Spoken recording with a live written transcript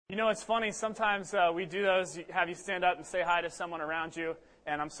You know, it's funny, sometimes we do those, have you stand up and say hi to someone around you,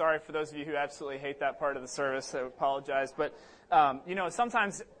 and I'm sorry for those of you who absolutely hate that part of the service, I apologize, but, you know,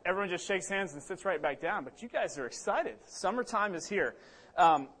 sometimes everyone just shakes hands and sits right back down, but you guys are excited. Summertime is here.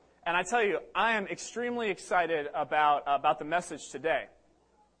 And I tell you, I am extremely excited about the message today.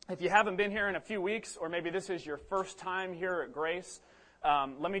 If you haven't been here in a few weeks, or maybe this is your first time here at Grace,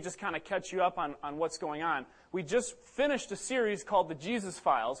 let me just kind of catch you up on what's going on. We just finished a series called The Jesus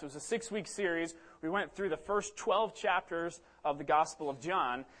Files. It was a 6-week series. We went through the first 12 chapters of the Gospel of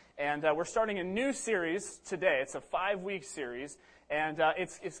John, and we're starting a new series today. It's a 5-week series, and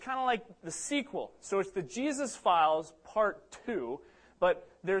it's kind of like the sequel. So it's The Jesus Files Part 2, but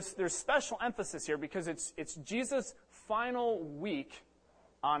there's special emphasis here because it's Jesus' final week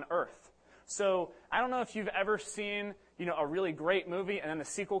on earth. So I don't know if you've ever seen, you know, a really great movie and then the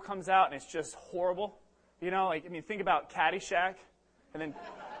sequel comes out and it's just horrible. You know, like, I mean, think about Caddyshack. And then,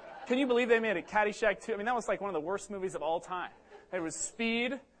 can you believe they made a Caddyshack 2? I mean, that was like one of the worst movies of all time. There was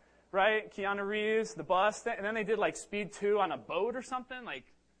Speed, right? Keanu Reeves, The Bus. And then they did like Speed 2 on a boat or something. Like,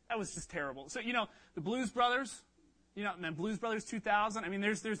 that was just terrible. So, you know, the Blues Brothers, you know, and then Blues Brothers 2000. I mean,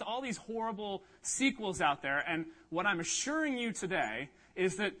 there's all these horrible sequels out there. And what I'm assuring you today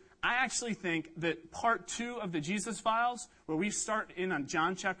is that I actually think that part 2 of the Jesus Files, where we start in on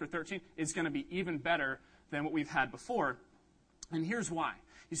John chapter 13, is going to be even better than what we've had before. And here's why.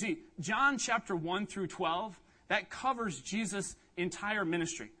 You see, John chapter 1 through 12, that covers Jesus' entire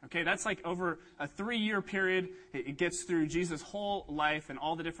ministry. Okay, that's like over a 3-year period. It gets through Jesus' whole life and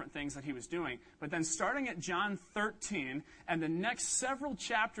all the different things that he was doing. But then starting at John 13 and the next several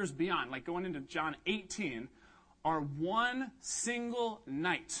chapters beyond, like going into John 18, are one single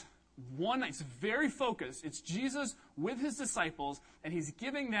night. One night. It's very focused. It's Jesus with his disciples, and he's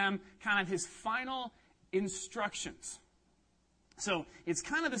giving them kind of his final instructions. So it's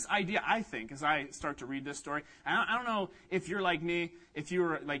kind of this idea, I think, as I start to read this story. I don't know if you're like me, if you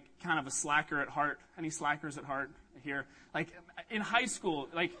were like kind of a slacker at heart. Any slackers at heart here? Like in high school,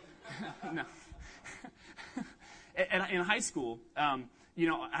 like, no. In high school, you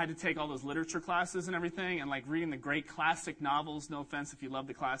know, I had to take all those literature classes and everything, and like reading the great classic novels. No offense if you love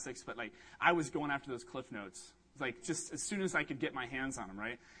the classics, but like I was going after those Cliff Notes, like just as soon as I could get my hands on them,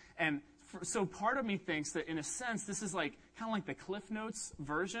 right? And so part of me thinks that in a sense this is like kind of like the Cliff Notes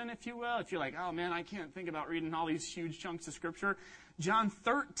version, if you will. If you're like, oh man, I can't think about reading all these huge chunks of scripture. John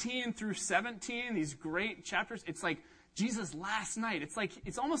 13 through 17, these great chapters. It's like Jesus' last night.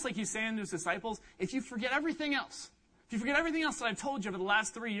 It's almost like he's saying to his disciples, if you forget everything else. If you forget everything else that I've told you over the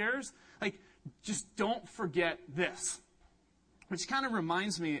last 3 years, like, just don't forget this. Which kind of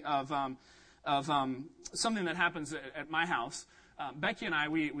reminds me of something that happens at my house. Becky and I,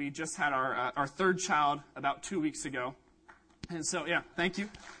 we just had our third child about 2 weeks ago. And so, yeah, thank you.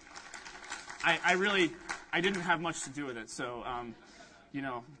 I didn't have much to do with it, so, you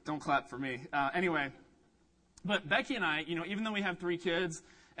know, don't clap for me. Anyway, but Becky and I, you know, even though we have 3 kids,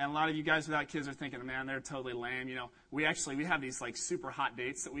 and a lot of you guys without kids are thinking, man, they're totally lame. You know, we have these like super hot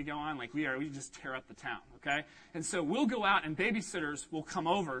dates that we go on. Like we just tear up the town, okay? And so we'll go out and babysitters will come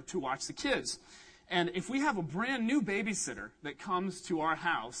over to watch the kids. And if we have a brand new babysitter that comes to our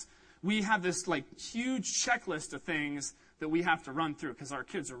house, we have this like huge checklist of things that we have to run through because our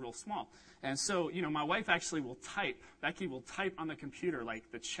kids are real small. And so, you know, my wife actually will type. Becky will type on the computer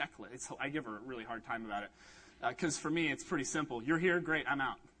like the checklist. I give her a really hard time about it. Because for me, it's pretty simple. You're here, great, I'm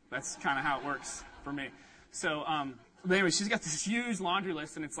out. That's kind of how it works for me. So, but anyway, she's got this huge laundry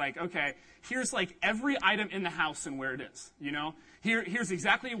list, and it's like, okay, here's like every item in the house and where it is, you know? Here's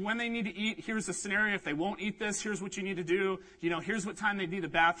exactly when they need to eat. Here's the scenario. If they won't eat this, here's what you need to do. You know, here's what time they need a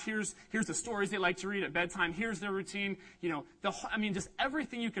bath. Here's the stories they like to read at bedtime. Here's their routine. You know, just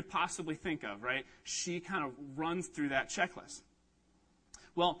everything you could possibly think of, right? She kind of runs through that checklist.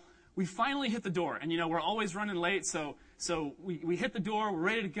 Well, we finally hit the door, and, you know, we're always running late, so we hit the door, we're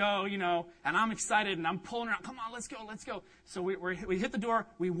ready to go, you know, and I'm excited, and I'm pulling around, come on, let's go. So we hit the door,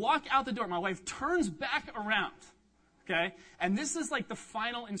 we walk out the door, my wife turns back around, okay? And this is like the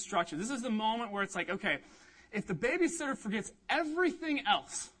final instruction. This is the moment where it's like, okay, if the babysitter forgets everything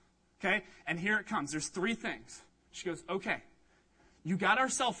else, okay, and here it comes, there's 3 things. She goes, okay, you got our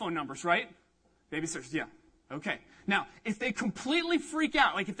cell phone numbers, right? Babysitter says, yeah. Okay. Now, if they completely freak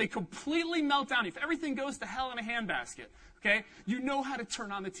out, like if they completely melt down, if everything goes to hell in a handbasket, okay, you know how to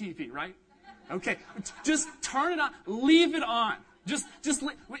turn on the TV, right? Okay. Just turn it on. Leave it on.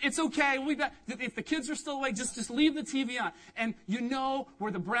 It's okay. We'll be back. If the kids are still awake, just leave the TV on. And you know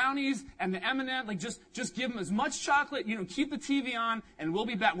where the brownies and the M&M, like just give them as much chocolate, you know, keep the TV on, and we'll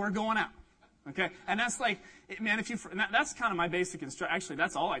be back. We're going out. Okay? And that's like, man, that's kind of my basic instruction. Actually,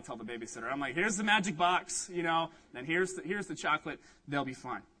 that's all I tell the babysitter. I'm like, here's the magic box, then here's the chocolate. They'll be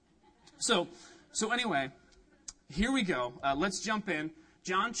fine. So anyway, here we go. Let's jump in.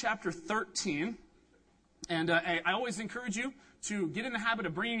 John chapter 13. And I always encourage you to get in the habit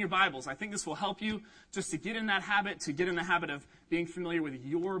of bringing your Bibles. I think this will help you just to get in that habit, to get in the habit of being familiar with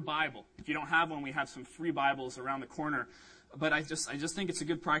your Bible. If you don't have one, we have some free Bibles around the corner. But I just think it's a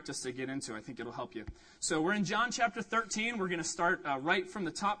good practice to get into. I think it'll help you. So we're in John chapter 13. We're going to start right from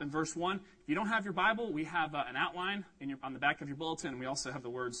the top in verse 1. If you don't have your Bible, we have an outline on the back of your bulletin, and we also have the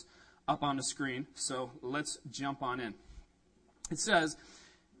words up on the screen. So let's jump on in. It says,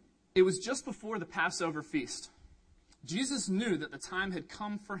 "It was just before the Passover feast. Jesus knew that the time had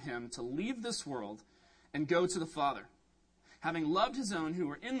come for him to leave this world and go to the Father. Having loved his own who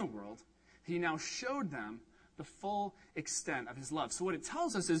were in the world, he now showed them the full extent of his love." So what it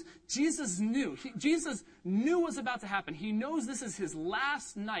tells us is Jesus knew. Jesus knew what was about to happen. He knows this is his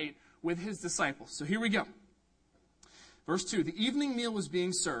last night with his disciples. So here we go. Verse 2, "The evening meal was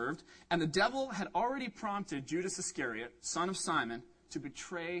being served, and the devil had already prompted Judas Iscariot, son of Simon, to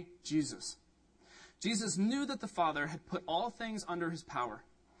betray Jesus. Jesus knew that the Father had put all things under his power,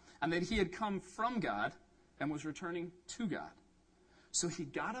 and that he had come from God and was returning to God. So he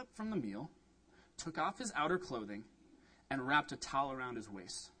got up from the meal, took off his outer clothing, and wrapped a towel around his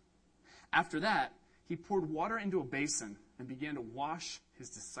waist. After that, he poured water into a basin and began to wash his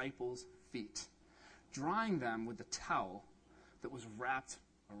disciples' feet, drying them with the towel that was wrapped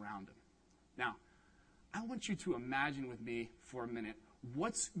around him." Now, I want you to imagine with me for a minute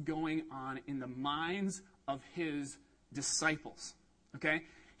what's going on in the minds of his disciples. Okay?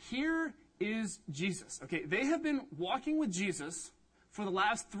 Here is Jesus. Okay? They have been walking with Jesus for the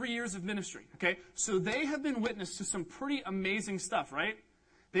last 3 years of ministry. Okay? So they have been witness to some pretty amazing stuff, right?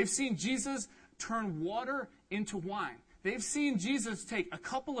 They've seen Jesus turn water into wine. They've seen Jesus take a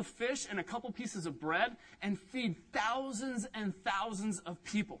couple of fish and a couple pieces of bread and feed thousands and thousands of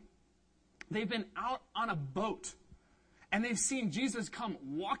people. They've been out on a boat, and they've seen Jesus come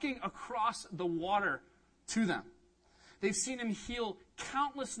walking across the water to them. They've seen him heal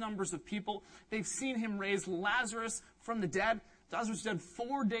countless numbers of people. They've seen him raise Lazarus from the dead. Lazarus was dead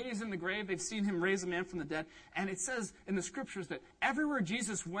 4 days in the grave. They've seen him raise a man from the dead. And it says in the scriptures that everywhere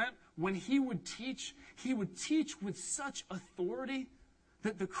Jesus went, when he would teach with such authority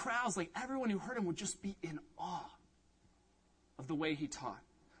that the crowds, like everyone who heard him, would just be in awe of the way he taught.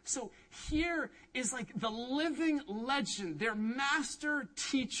 So here is like the living legend, their master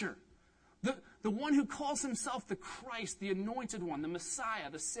teacher, the one who calls himself the Christ, the anointed one, the Messiah,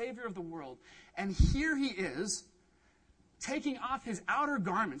 the Savior of the world. And here he is, taking off his outer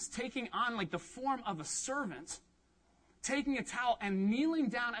garments, taking on like the form of a servant, taking a towel and kneeling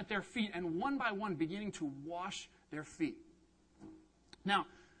down at their feet and one by one beginning to wash their feet. Now,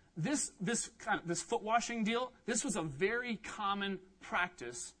 this foot washing deal, this was a very common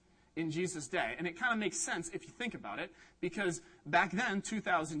practice in Jesus' day. And it kind of makes sense if you think about it, because back then,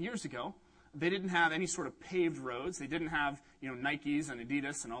 2,000 years ago, they didn't have any sort of paved roads. They didn't have, Nikes and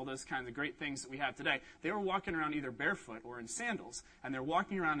Adidas and all those kinds of great things that we have today. They were walking around either barefoot or in sandals. And they're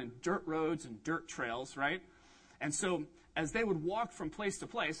walking around in dirt roads and dirt trails, right? And so as they would walk from place to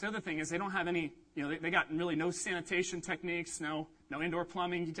place, the other thing is they don't have any, they got really no sanitation techniques, no indoor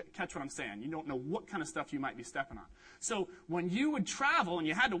plumbing. You catch what I'm saying. You don't know what kind of stuff you might be stepping on. So when you would travel and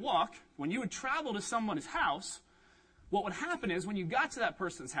you had to walk, when you would travel to someone's house, what would happen is when you got to that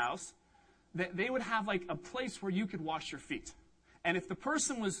person's house, they would have like a place where you could wash your feet. And if the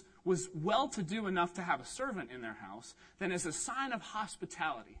person was well-to-do enough to have a servant in their house, then as a sign of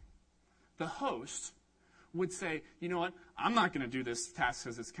hospitality, the host would say, you know what, I'm not going to do this task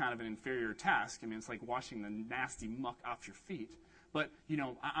because it's kind of an inferior task. I mean, it's like washing the nasty muck off your feet. But,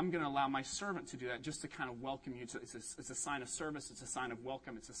 I'm going to allow my servant to do that just to kind of welcome you. It's a sign of service. It's a sign of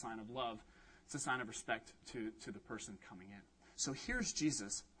welcome. It's a sign of love. It's a sign of respect to the person coming in. So here's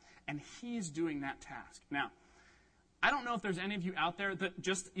Jesus, and he's doing that task. Now, I don't know if there's any of you out there that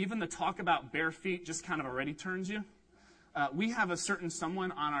just even the talk about bare feet just kind of already turns you. We have a certain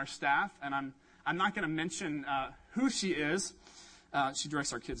someone on our staff, and I'm not going to mention who she is. She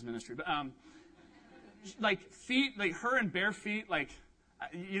directs our kids' ministry. But, feet, like her and bare feet,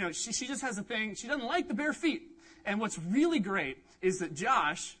 she just has a thing. She doesn't like the bare feet. And what's really great is that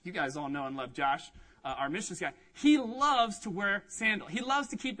Josh, you guys all know and love Josh, our missions guy, he loves to wear sandals. He loves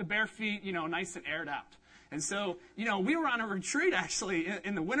to keep the bare feet, nice and aired out. And so, we were on a retreat, actually,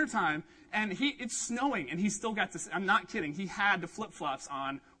 in the wintertime, and it's snowing, and he still got this. I'm not kidding. He had the flip-flops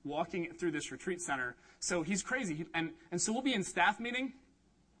on walking through this retreat center. So he's crazy. And so we'll be in staff meeting,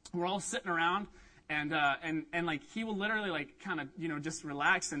 we're all sitting around, and like he will literally like kind of just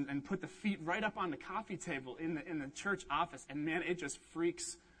relax and put the feet right up on the coffee table in the church office, and man, it just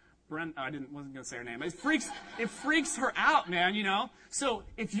freaks Brenda. Wasn't gonna say her name. It freaks her out, man. So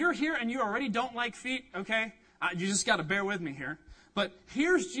if you're here and you already don't like feet, okay, you just got to bear with me here. But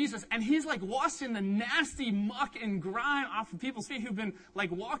here's Jesus, and he's like washing the nasty muck and grime off of people's feet who've been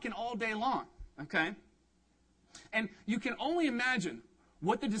like walking all day long, okay? And you can only imagine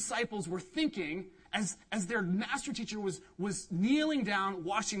what the disciples were thinking as their master teacher was kneeling down,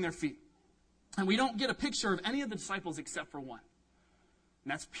 washing their feet. And we don't get a picture of any of the disciples except for one.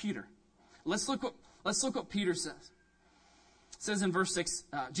 And that's Peter. Let's look what Peter says. It says in verse 6,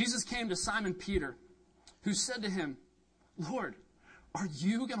 Jesus came to Simon Peter, who said to him, Lord, are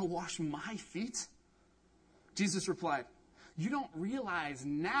you going to wash my feet? Jesus replied, you don't realize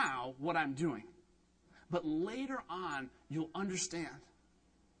now what I'm doing, but later on you'll understand.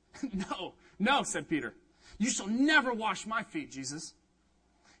 No, said Peter. You shall never wash my feet, Jesus.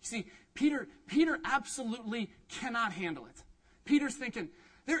 You see, Peter absolutely cannot handle it. Peter's thinking,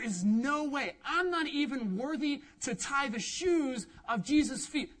 there is no way. I'm not even worthy to tie the shoes of Jesus'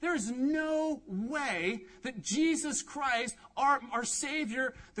 feet. There is no way that Jesus Christ, our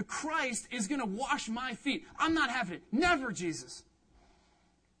Savior, the Christ, is going to wash my feet. I'm not having it. Never, Jesus.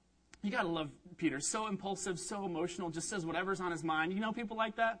 You got to love Peter. So impulsive, so emotional, just says whatever's on his mind. You know people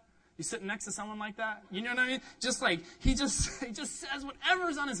like that? You sitting next to someone like that? You know what I mean? Just like, he just says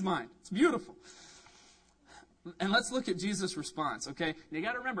whatever's on his mind. It's beautiful. And let's look at Jesus' response, okay? And you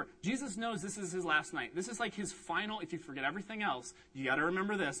got to remember, Jesus knows this is his last night. This is like his final, if you forget everything else, you got to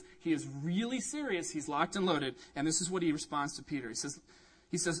remember this. He is really serious. He's locked and loaded. And this is what he responds to Peter.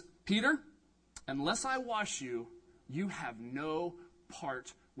 He says, Peter, unless I wash you, you have no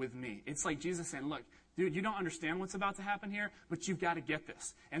part with me. It's like Jesus saying, look, dude, you don't understand what's about to happen here, but you've got to get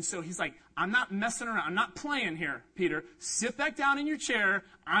this. And so he's like, I'm not messing around. I'm not playing here, Peter. Sit back down in your chair.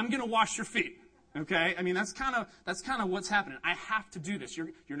 I'm going to wash your feet. Okay? I mean, that's kind of what's happening. I have to do this. You're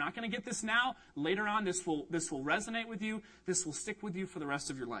not going to get this now. Later on, this will resonate with you. This will stick with you for the rest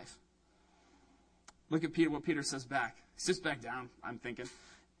of your life. Look at Peter, what Peter says back. He sits back down, I'm thinking.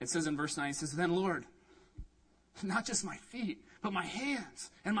 It says in verse 9, he says, then Lord, not just my feet, but my hands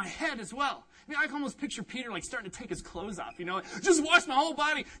and my head as well. I mean, I can almost picture Peter like starting to take his clothes off, just wash my whole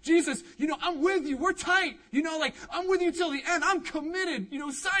body. Jesus, I'm with you. We're tight. Like I'm with you till the end. I'm committed.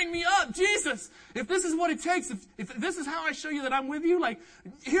 Sign me up. Jesus, if this is what it takes, if this is how I show you that I'm with you, like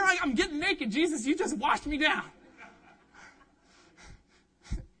here I'm getting naked. Jesus, you just washed me down.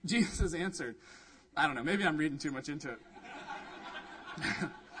 Jesus answered, I don't know, maybe I'm reading too much into it.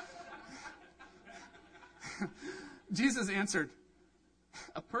 Jesus answered,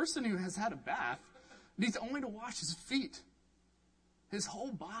 a person who has had a bath needs only to wash his feet. His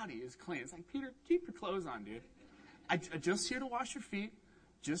whole body is clean. It's like, Peter, keep your clothes on, dude. I'm just here to wash your feet.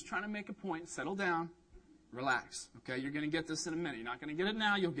 Just trying to make a point. Settle down. Relax. Okay, you're going to get this in a minute. You're not going to get it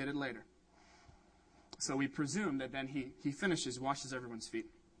now. You'll get it later. So we presume that then he finishes, washes everyone's feet.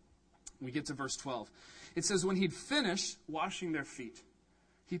 We get to verse 12. It says, when he'd finished washing their feet,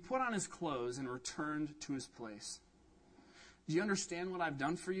 he put on his clothes and returned to his place. Do you understand what I've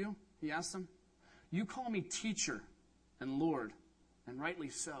done for you? He asked them. You call me teacher and Lord, and rightly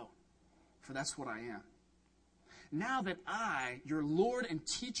so, for that's what I am. Now that I, your Lord and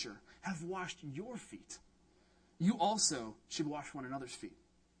teacher, have washed your feet, you also should wash one another's feet.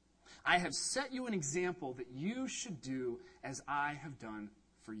 I have set you an example that you should do as I have done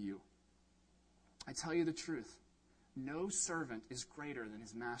for you. I tell you the truth. No servant is greater than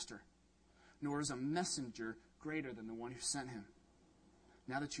his master, nor is a messenger greater than the one who sent him.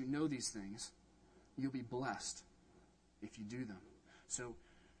 Now that you know these things, you'll be blessed if you do them. So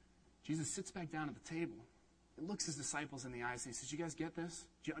Jesus sits back down at the table and looks his disciples in the eyes and he says, you guys get this?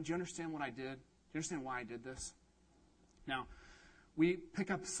 Do you understand what I did? Do you understand why I did this? Now, we pick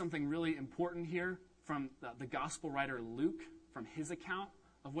up something really important here from the gospel writer Luke, from his account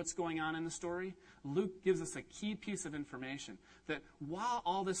of what's going on in the story. Luke gives us a key piece of information that while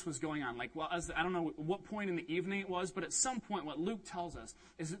all this was going on, I don't know what point in the evening it was, but at some point what Luke tells us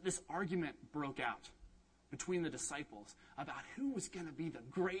is that this argument broke out between the disciples about who was going to be the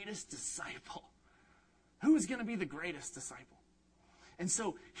greatest disciple. Who was going to be the greatest disciple? And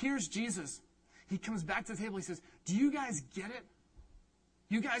so here's Jesus. He comes back to the table. He says, do you guys get it?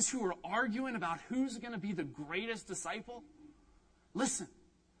 You guys who are arguing about who's going to be the greatest disciple? Listen.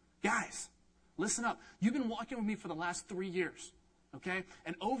 Guys, listen up. You've been walking with me for the last 3 years, okay?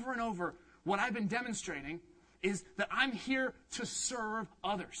 And over, what I've been demonstrating is that I'm here to serve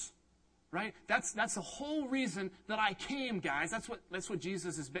others. right? That's the whole reason that I came, guys. That's what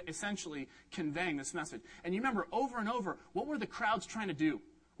Jesus is essentially conveying, this message. And you remember, over and over, what were the crowds trying to do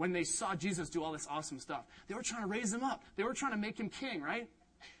when they saw Jesus do all this awesome stuff? They were trying to raise him up. They were trying to make him king, right?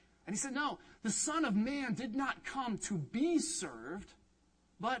 And he said, no, the Son of Man did not come to be served,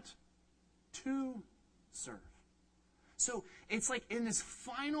 but to serve. So it's like in this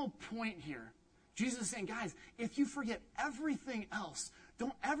final point here, Jesus is saying, guys, if you forget everything else,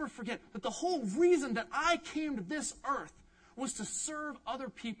 don't ever forget that the whole reason that I came to this earth was to serve other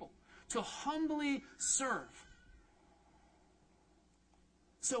people, to humbly serve.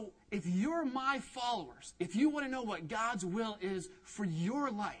 So if you're my followers, if you want to know what God's will is for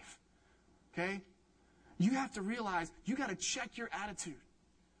your life, okay, you have to realize you got to check your attitude.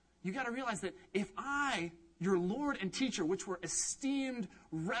 You got to realize that if I, your Lord and teacher, which were esteemed,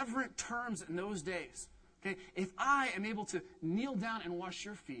 reverent terms in those days, okay, if I am able to kneel down and wash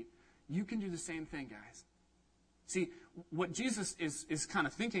your feet, you can do the same thing, guys. See, what Jesus is kind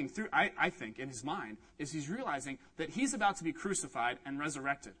of thinking through, I think, in his mind, is he's realizing that he's about to be crucified and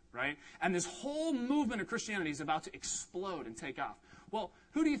resurrected, right? And this whole movement of Christianity is about to explode and take off. Well,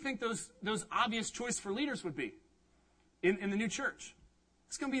 who do you think those obvious choice for leaders would be in the new church?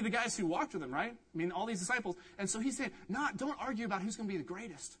 It's going to be the guys who walked with him, right? I mean, all these disciples. And so he's saying, don't argue about who's going to be the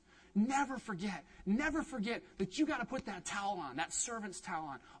greatest. Never forget that you got to put that towel on, that servant's towel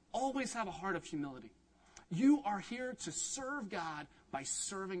on. Always have a heart of humility. You are here to serve God by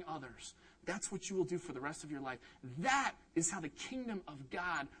serving others. That's what you will do for the rest of your life. That is how the kingdom of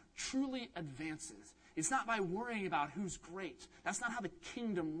God truly advances. It's not by worrying about who's great. That's not how the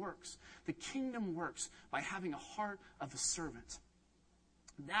kingdom works. The kingdom works by having a heart of a servant.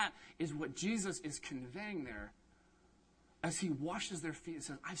 That is what Jesus is conveying there as he washes their feet and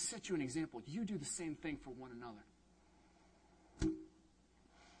says, I've set you an example. You do the same thing for one another.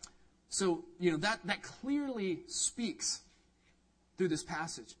 So, that clearly speaks through this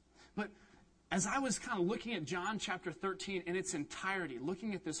passage. But as I was kind of looking at John chapter 13 in its entirety,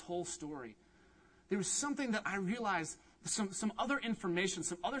 looking at this whole story, there was something that I realized, some other information,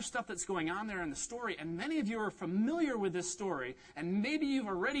 some other stuff that's going on there in the story, and many of you are familiar with this story, and maybe you've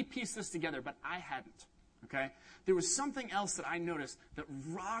already pieced this together, but I hadn't, okay? There was something else that I noticed that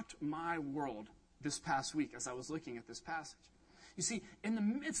rocked my world this past week as I was looking at this passage. You see, in the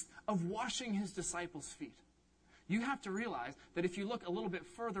midst of washing his disciples' feet, you have to realize that if you look a little bit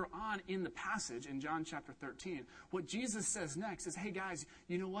further on in the passage in John chapter 13, what Jesus says next is, hey guys,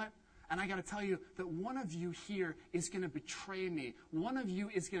 you know what? And I got to tell you that one of you here is going to betray me. One of you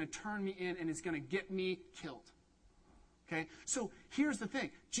is going to turn me in and is going to get me killed. Okay? So here's the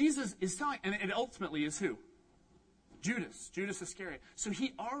thing. Jesus is telling, and it ultimately is who? Judas Iscariot. So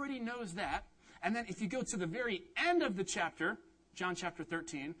he already knows that. And then if you go to the very end of the chapter, John chapter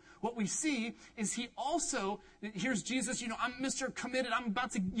 13, what we see is he also, here's Jesus, I'm Mr. Committed. I'm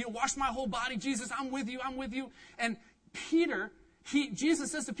about to wash my whole body. Jesus, I'm with you. And Peter,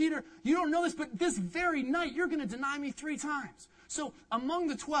 Jesus says to Peter, you don't know this, but this very night you're going to deny me 3 times. So among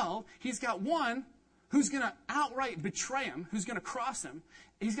the 12, he's got one who's going to outright betray him, who's going to cross him.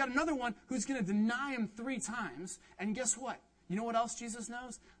 He's got another one who's going to deny him 3 times. And guess what? You know what else Jesus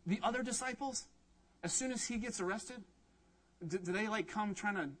knows? The other disciples, as soon as he gets arrested, do they come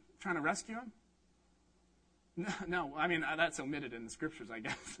trying to rescue him? No, I mean, that's omitted in the scriptures, I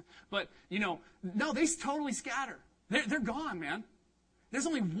guess. But, no, they totally scatter. They're gone, man. There's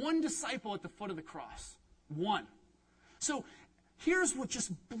only one disciple at the foot of the cross. One. So here's what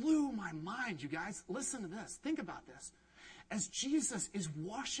just blew my mind, you guys. Listen to this. Think about this. As Jesus is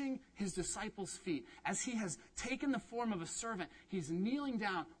washing his disciples' feet, as he has taken the form of a servant, he's kneeling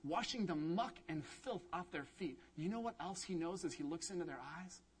down, washing the muck and filth off their feet. You know what else he knows as he looks into their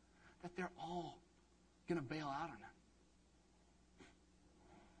eyes? That they're all going to bail out on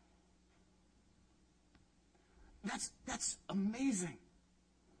him. That's amazing.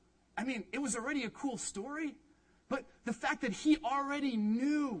 I mean, it was already a cool story, but the fact that he already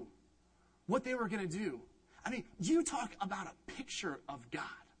knew what they were going to do. I mean, you talk about a picture of God.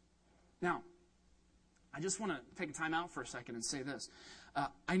 Now, I just want to take a time out for a second and say this.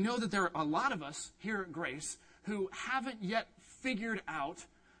 I know that there are a lot of us here at Grace who haven't yet figured out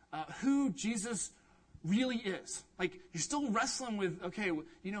who Jesus really is. Like, you're still wrestling with, okay,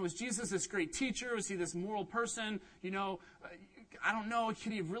 is Jesus this great teacher? Is he this moral person? I don't know,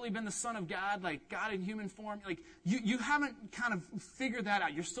 could he have really been the Son of God, like God in human form? Like, you haven't kind of figured that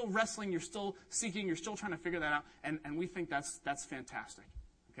out. You're still wrestling, you're still seeking, you're still trying to figure that out, and we think that's fantastic,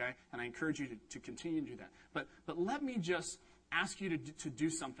 okay? And I encourage you to continue to do that. But let me just ask you to do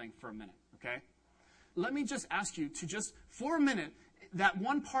something for a minute, okay? Let me just ask you to just, for a minute, that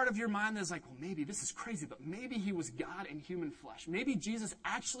one part of your mind that's like, well, maybe this is crazy, but maybe he was God in human flesh. Maybe Jesus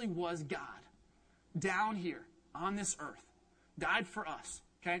actually was God down here on this earth, died for us,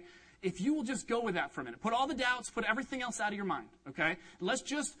 okay? If you will just go with that for a minute, put all the doubts, put everything else out of your mind, okay? Let's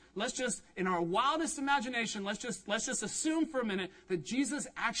just, in our wildest imagination, let's just assume for a minute that Jesus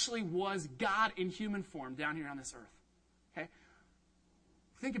actually was God in human form down here on this earth, okay?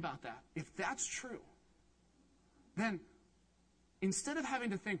 Think about that. If that's true, then instead of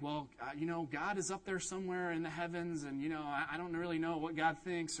having to think, well, God is up there somewhere in the heavens, and, I don't really know what God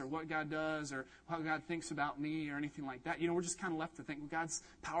thinks or what God does or what God thinks about me or anything like that. We're just kind of left to think, well, God's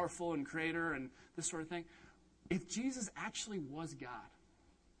powerful and creator and this sort of thing. If Jesus actually was God,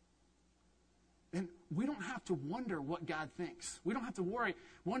 then we don't have to wonder what God thinks. We don't have to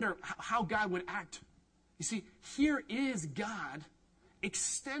wonder how God would act. You see, here is God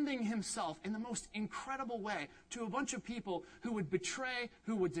extending himself in the most incredible way to a bunch of people who would betray,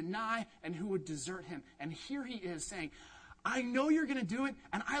 who would deny, and who would desert him. And here he is saying, I know you're going to do it,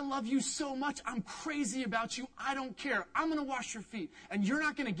 and I love you so much. I'm crazy about you. I don't care. I'm going to wash your feet. And you're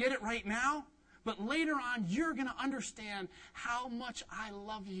not going to get it right now, but later on, you're going to understand how much I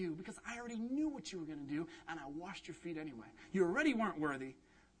love you because I already knew what you were going to do, and I washed your feet anyway. You already weren't worthy,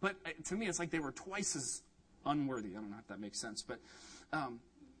 but to me, it's like they were twice as unworthy. I don't know if that makes sense, but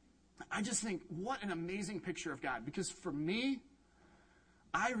I just think, what an amazing picture of God. Because for me,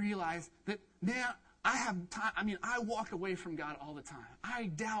 I realize that, man, I have time. I walk away from God all the time. I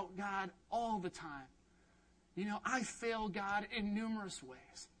doubt God all the time. I fail God in numerous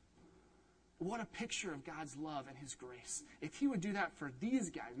ways. What a picture of God's love and his grace. If he would do that for these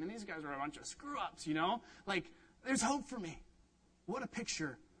guys, and these guys are a bunch of screw-ups, like, there's hope for me. What a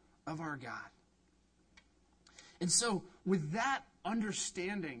picture of our God. And so, with that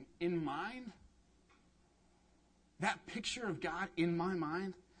understanding in mind, that picture of God in my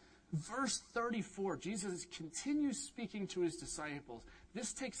mind, verse 34, Jesus continues speaking to his disciples.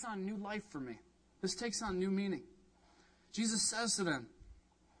 This takes on new life for me. This takes on new meaning. Jesus says to them,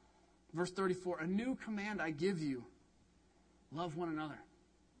 verse 34, a new command I give you, love one another.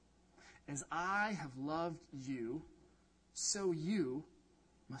 As I have loved you, so you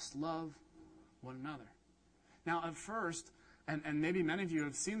must love one another. Now, at first, and maybe many of you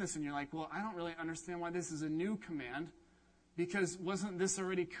have seen this and you're like, well, I don't really understand why this is a new command, because wasn't this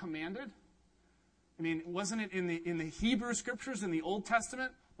already commanded? Wasn't it in the Hebrew scriptures in the Old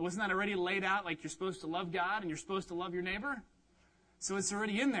Testament? Wasn't that already laid out, like you're supposed to love God and you're supposed to love your neighbor? So it's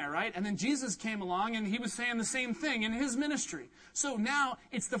already in there, right? And then Jesus came along and he was saying the same thing in his ministry. So now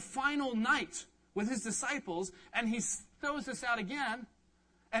it's the final night with his disciples, and he throws this out again.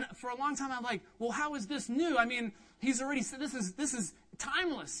 And for a long time, I'm like, well, how is this new? He's already said this is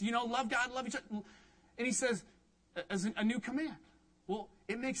timeless. Love God, love each other. And he says, as a new command. Well,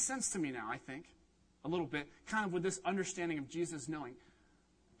 it makes sense to me now, I think, a little bit, kind of with this understanding of Jesus knowing.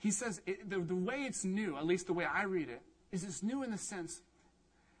 He says, the way it's new, at least the way I read it, is it's new in the sense,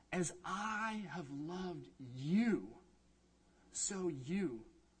 as I have loved you, so you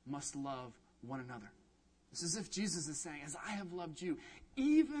must love one another. It's as if Jesus is saying, as I have loved you,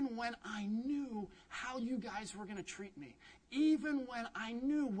 even when I knew how you guys were going to treat me, even when I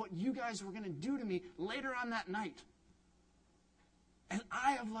knew what you guys were going to do to me later on that night, and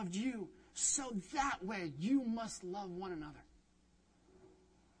I have loved you, so that way you must love one another.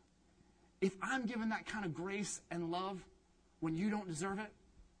 If I'm given that kind of grace and love when you don't deserve it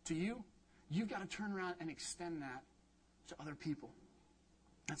to you, you've got to turn around and extend that to other people.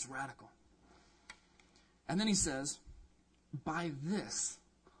 That's radical. And then he says, by this,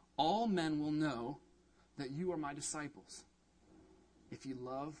 all men will know that you are my disciples, if you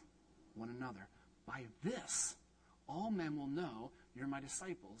love one another. By this, all men will know you're my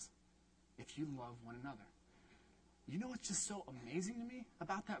disciples, if you love one another. You know what's just so amazing to me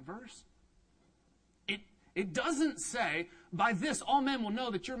about that verse? It doesn't say, by this, all men will know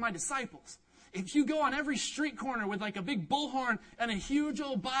that you're my disciples. If you go on every street corner with like a big bullhorn and a huge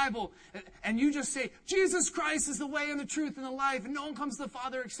old Bible, and you just say, Jesus Christ is the way and the truth and the life, and no one comes to the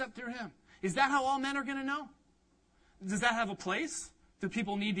Father except through him. Is that how all men are going to know? Does that have a place? Do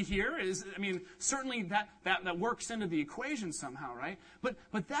people need to hear? Certainly that works into the equation somehow, right? But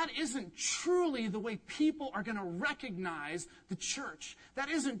that isn't truly the way people are going to recognize the church.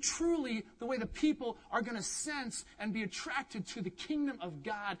 That isn't truly the way the people are going to sense and be attracted to the kingdom of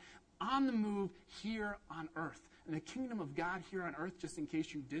God on the move here on earth. And the kingdom of God here on earth, just in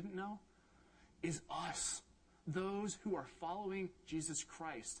case you didn't know, is us, those who are following Jesus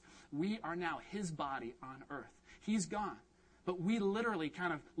Christ. We are now his body on earth. He's gone. But we literally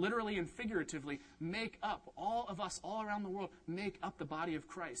and figuratively make up, all of us all around the world, make up the body of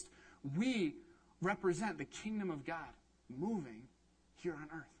Christ. We represent the kingdom of God moving here on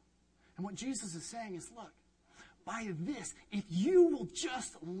earth. And what Jesus is saying is, look, by this, if you will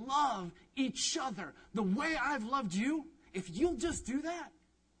just love each other the way I've loved you, if you'll just do that,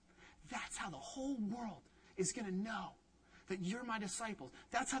 that's how the whole world is going to know that you're my disciples.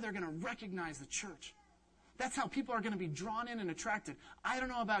 That's how they're going to recognize the church. That's how people are going to be drawn in and attracted. I don't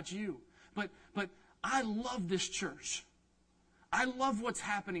know about you, but I love this church. I love what's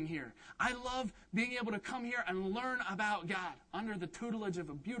happening here. I love being able to come here and learn about God under the tutelage of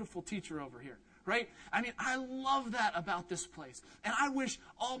a beautiful teacher over here, right? I mean, I love that about this place. And I wish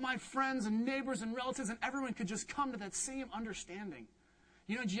all my friends and neighbors and relatives and everyone could just come to that same understanding.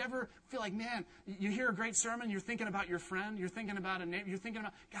 You know, do you ever feel like, man, you hear a great sermon, you're thinking about your friend, you're thinking about a neighbor, you're thinking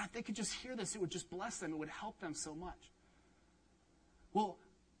about, God, if they could just hear this, it would just bless them, it would help them so much. Well,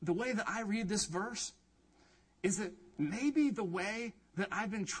 the way that I read this verse is that maybe the way that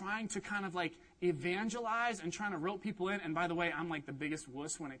I've been trying to kind of like evangelize and trying to rope people in, and by the way, I'm like the biggest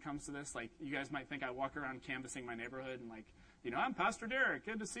wuss when it comes to this. Like, you guys might think I walk around canvassing my neighborhood and like, you know, I'm Pastor Derek,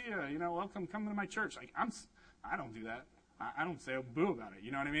 good to see you, you know, welcome, come to my church. Like, I don't do that. I don't say a boo about it,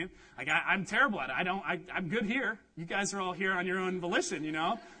 you know what I mean? Like, I'm terrible at it. I'm good here. You guys are all here on your own volition, you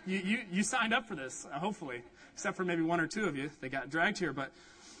know? You signed up for this, hopefully, except for maybe one or two of you that got dragged here, but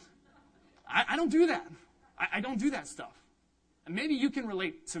I don't do that. I don't do that stuff. And maybe you can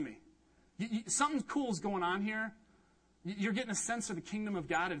relate to me. Something cool is going on here. You're getting a sense of the kingdom of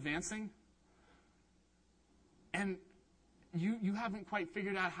God advancing. And you haven't quite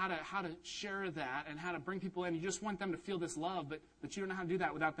figured out how to share that and how to bring people in. You just want them to feel this love, but you don't know how to do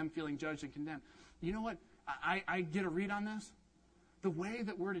that without them feeling judged and condemned. You know what? I get a read on this. The way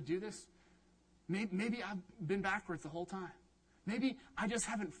that we're to do this, maybe I've been backwards the whole time. Maybe I just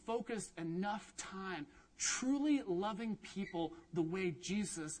haven't focused enough time truly loving people the way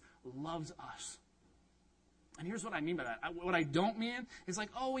Jesus loves us. And here's what I mean by that. What I don't mean is like,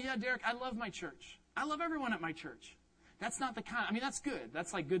 oh, yeah, Derek, I love my church. I love everyone at my church. That's not the kind, I mean, that's good.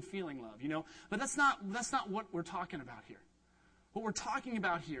 That's like good feeling love, you know? But that's not what we're talking about here. What we're talking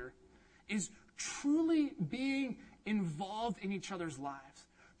about here is truly being involved in each other's lives.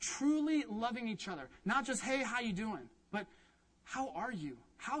 Truly loving each other. Not just, hey, how you doing? But how are you?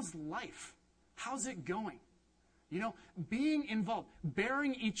 How's life? How's it going? You know, being involved,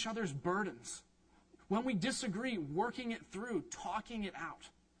 bearing each other's burdens. When we disagree, working it through, talking it out.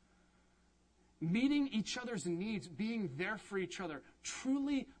 Meeting each other's needs, being there for each other,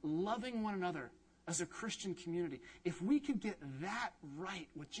 truly loving one another as a Christian community. If we could get that right,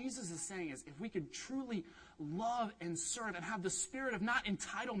 what Jesus is saying is, if we could truly love and serve and have the spirit of not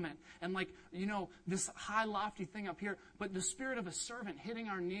entitlement and like, you know, this high lofty thing up here, but the spirit of a servant hitting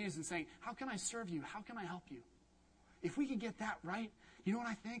our knees and saying, how can I serve you? How can I help you? If we could get that right, you know what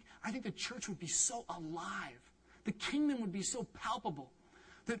I think? I think the church would be so alive. The kingdom would be so palpable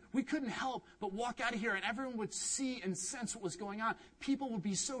that we couldn't help but walk out of here and everyone would see and sense what was going on. People would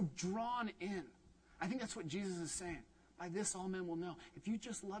be so drawn in. I think that's what Jesus is saying. By this all men will know. If you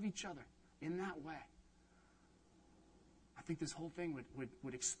just love each other in that way, I think this whole thing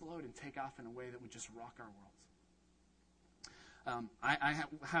would explode and take off in a way that would just rock our worlds. I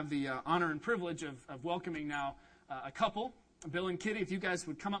have the honor and privilege of welcoming now a couple, Bill and Kitty. If you guys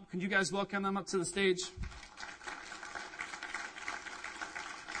would come up, could you guys welcome them up to the stage?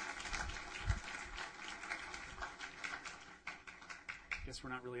 Guess we're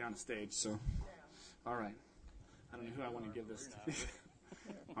not really on a stage, so all right. I don't know who I want to give this to.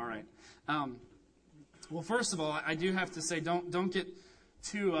 All right. Well, first of all, I do have to say, don't get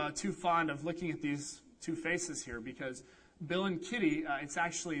too fond of looking at these two faces here, because Bill and Kitty, it's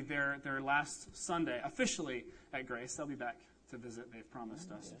actually their last Sunday officially at Grace. They'll be back to visit. They've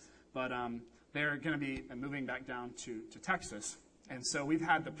promised us, but they're going to be moving back down to Texas, and so we've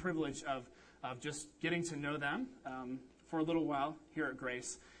had the privilege of just getting to know them for a little while here at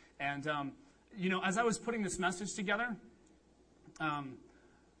Grace, and you know, as I was putting this message together,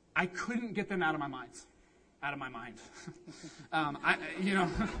 I couldn't get them out of my mind. You know,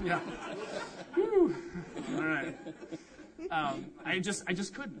 yeah. Whew. All right. I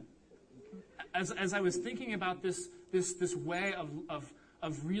just couldn't. As I was thinking about this way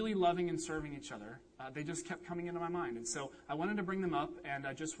of really loving and serving each other, they just kept coming into my mind. And so I wanted to bring them up, and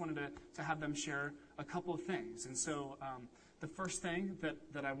I just wanted to have them share a couple of things. And so the first thing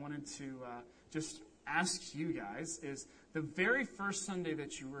that I wanted to just ask you guys is, the very first Sunday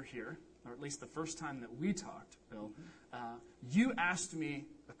that you were here, or at least the first time that we talked, Bill, you asked me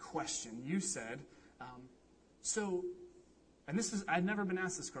a question. You said, so and I'd never been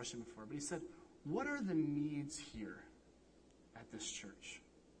asked this question before, but he said, what are the needs here at this church?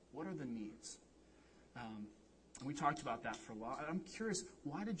 What are the needs? And we talked about that for a while. I'm curious,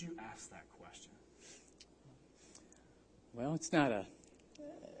 why did you ask that question? Well, it's not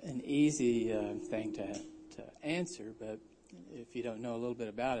an easy thing to answer, but if you don't know a little bit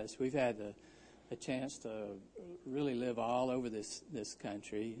about us, we've had a chance to really live all over this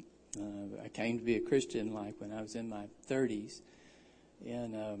country. I came to be a Christian like when I was in my 30s,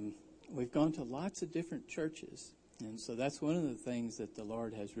 and we've gone to lots of different churches, and so that's one of the things that the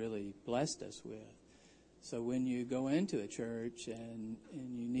Lord has really blessed us with. So when you go into a church and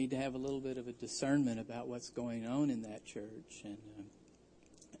you need to have a little bit of a discernment about what's going on in that church,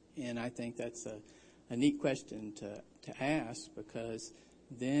 and I think that's a neat question to ask, because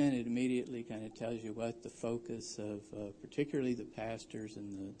then it immediately kind of tells you what the focus of particularly the pastors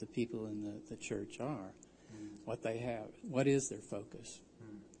and the people in the church are, what they have, what is their focus.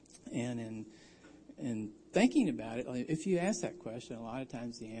 And in thinking about it, if you ask that question, a lot of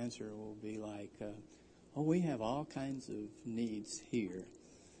times the answer will be like, we have all kinds of needs here.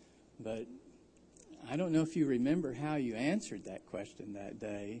 But I don't know if you remember how you answered that question that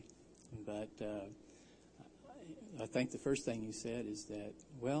day, but I think the first thing you said is that,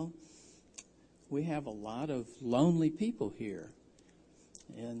 well, we have a lot of lonely people here.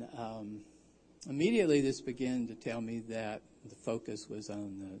 And immediately this began to tell me that the focus was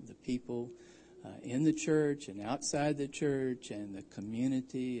on the people in the church and outside the church and the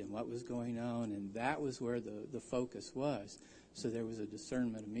community and what was going on, and that was where the focus was. So there was a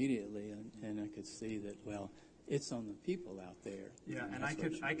discernment immediately, and I could see that, well, it's on the people out there. Yeah, and I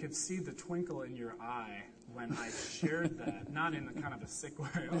could see the twinkle in your eye when I shared that, not in the kind of a sick way,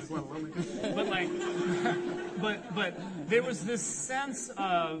 but there was this sense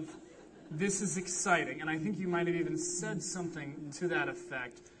of, this is exciting, and I think you might have even said something to that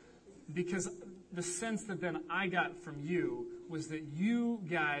effect, because the sense that then I got from you was that you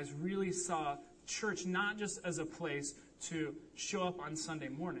guys really saw church not just as a place to show up on Sunday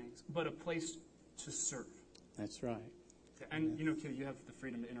mornings, but a place to serve. That's right. And Kitty, you have the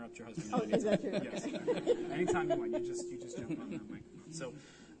freedom to interrupt your husband. Oh, is that true? Yes. Anytime you want, you just jump on that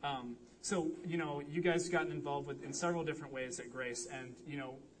microphone. So you guys have gotten involved in several different ways at Grace, and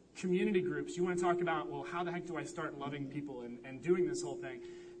community groups. You want to talk about, well, how the heck do I start loving people and doing this whole thing?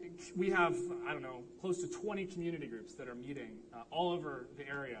 We have, close to 20 community groups that are meeting all over the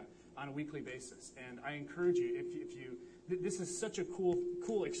area on a weekly basis. And I encourage you, this is such a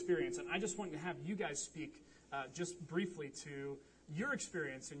cool experience. And I just want to have you guys speak just briefly to your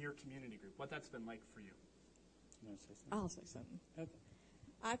experience in your community group, what that's been like for you. You want to say something? I'll say something. Okay.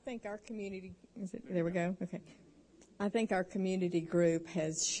 I think our community, there we go, okay. I think our community group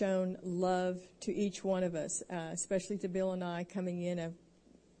has shown love to each one of us, especially to Bill and I coming in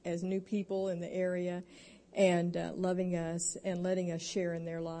as new people in the area, and loving us and letting us share in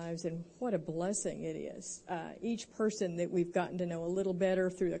their lives, and what a blessing it is. Each person that we've gotten to know a little better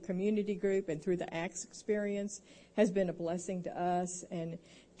through the community group and through the Acts experience has been a blessing to us. And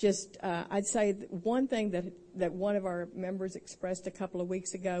just I'd say that one thing that one of our members expressed a couple of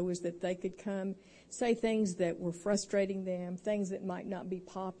weeks ago was that they could come say things that were frustrating them, things that might not be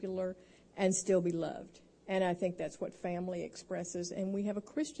popular, and still be loved. And I think that's what family expresses. And we have a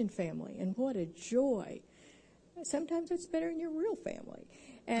Christian family, and what a joy. Sometimes it's better in your real family.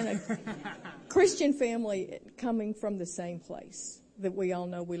 And a Christian family coming from the same place, that we all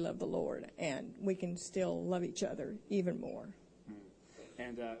know we love the Lord, and we can still love each other even more.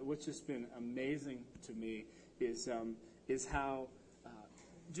 And what's just been amazing to me is how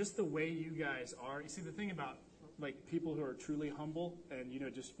just the way you guys are. You see, the thing about people who are truly humble and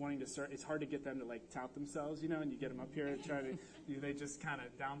just wanting to start, it's hard to get them to tout themselves, and you get them up here and try to they just kind of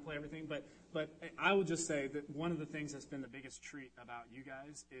downplay everything. But I will just say that one of the things that's been the biggest treat about you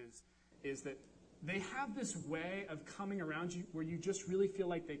guys is that they have this way of coming around you where you just really feel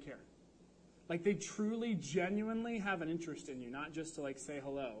like they care. Like they truly, genuinely have an interest in you, not just to say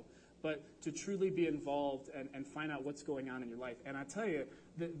hello, but to truly be involved and find out what's going on in your life. And I tell you,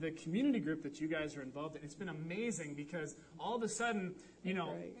 the community group that you guys are involved in, it's been amazing, because all of a sudden,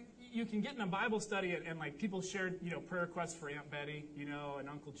 you can get in a Bible study and people shared, prayer requests for Aunt Betty, and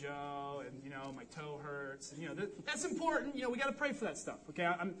Uncle Joe, and, my toe hurts. And, that's important. We got to pray for that stuff. Okay.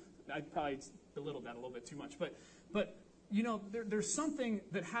 I probably belittled that a little bit too much, but there's something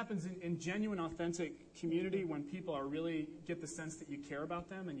that happens in genuine, authentic community when people are really get the sense that you care about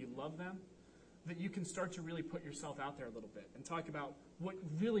them and you love them, that you can start to really put yourself out there a little bit and talk about what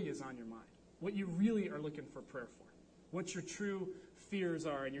really is on your mind, what you really are looking for prayer for, what your true fears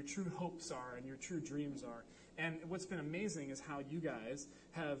are and your true hopes are and your true dreams are. And what's been amazing is how you guys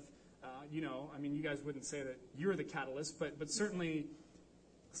have, you guys wouldn't say that you're the catalyst, but certainly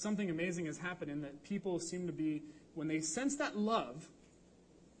something amazing has happened in that people seem to be, when they sense that love,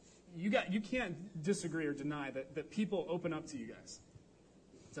 you can't disagree or deny that people open up to you guys.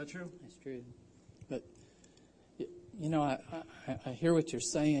 Is that true? That's true. But, I hear what you're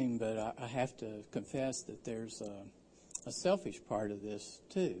saying, but I have to confess that there's a selfish part of this,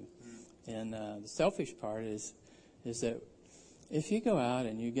 too. And the selfish part is that if you go out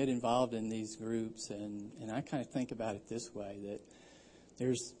and you get involved in these groups, and I kind of think about it this way, that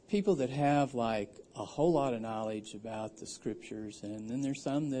there's people that have like a whole lot of knowledge about the Scriptures, and then there's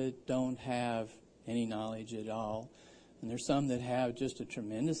some that don't have any knowledge at all, and there's some that have just a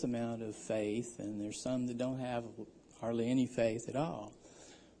tremendous amount of faith, and there's some that don't have hardly any faith at all.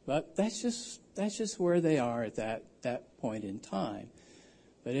 But that's just where they are at that point in time.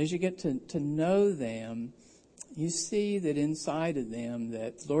 But as you get to know them, you see that inside of them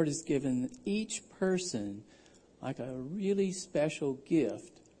that the Lord has given each person like a really special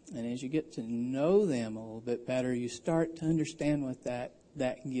gift. And as you get to know them a little bit better, you start to understand what that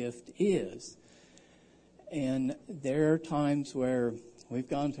gift is. And there are times where we've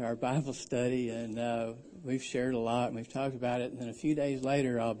gone to our Bible study and we've shared a lot and we've talked about it, and then a few days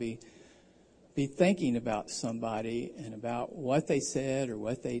later I'll be thinking about somebody and about what they said or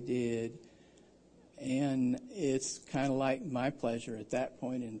what they did. And it's kind of like my pleasure at that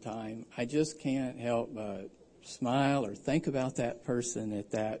point in time. I just can't help but smile or think about that person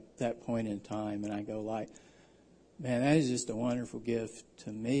at that point in time. And I go like, man, that is just a wonderful gift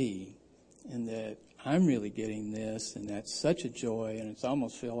to me, and that I'm really getting this, and that's such a joy. And it's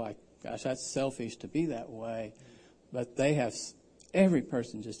almost feel like, gosh, that's selfish to be that way. But every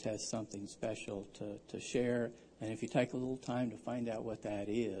person just has something special to share. And if you take a little time to find out what that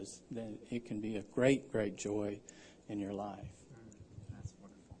is, then it can be a great, great joy in your life. That's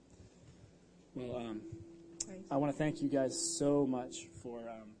wonderful. Well, I want to thank you guys so much for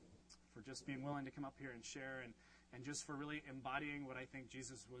just being willing to come up here and share, and just for really embodying what I think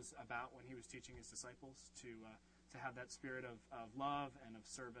Jesus was about when he was teaching his disciples, to have that spirit of love and of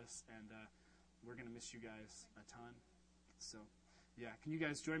service. And we're going to miss you guys a ton. So, yeah, can you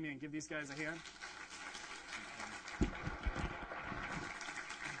guys join me and give these guys a hand?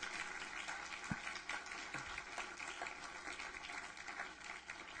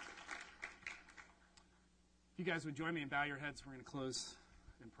 If you guys would join me and bow your heads, we're going to close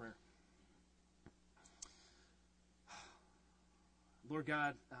in prayer. Lord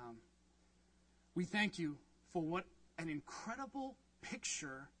God, we thank you for what an incredible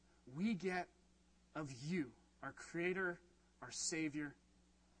picture we get of you, our Creator, our Savior,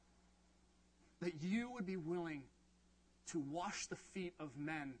 that you would be willing to wash the feet of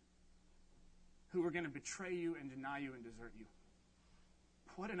men who are going to betray you and deny you and desert you.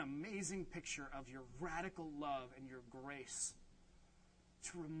 What an amazing picture of your radical love and your grace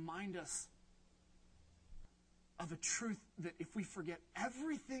to remind us of a truth that if we forget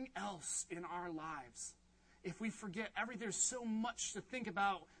everything else in our lives, if we forget there's so much to think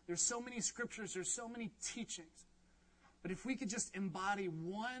about, there's so many scriptures, there's so many teachings, but if we could just embody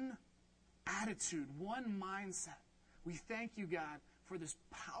one attitude, one mindset, we thank you, God, for this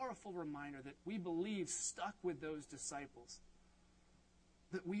powerful reminder that we believe stuck with those disciples,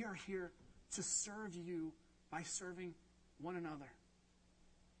 that we are here to serve you by serving one another.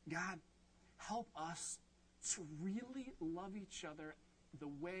 God, help us to really love each other the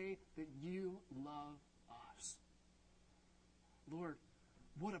way that you love us. Lord,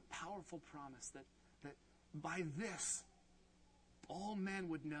 what a powerful promise that by this, all men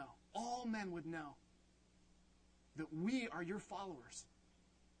would know that we are your followers.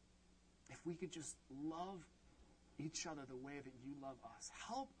 If we could just love each other the way that you love us.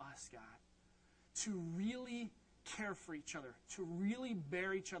 Help us, God, to really care for each other, to really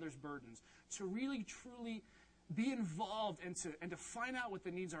bear each other's burdens, to really, truly be involved and to find out what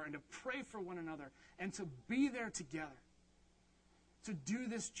the needs are and to pray for one another and to be there together, to do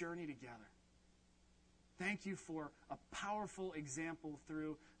this journey together. Thank you for a powerful example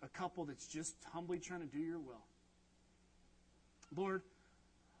through a couple that's just humbly trying to do your will. Lord,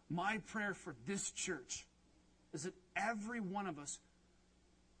 my prayer for this church is that every one of us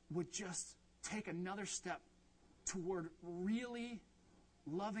would just take another step toward really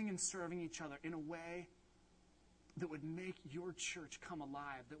loving and serving each other in a way that would make your church come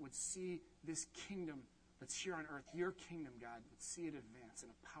alive, that would see this kingdom that's here on earth, your kingdom, God, would see it advance in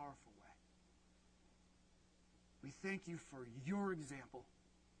a powerful way. We thank you for your example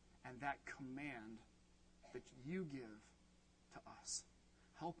and that command that you give to us.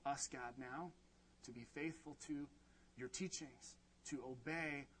 Help us, God, now to be faithful to your teachings, to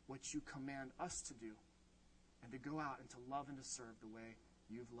obey what you command us to do, and to go out and to love and to serve the way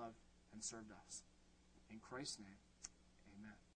you've loved and served us. In Christ's name, amen.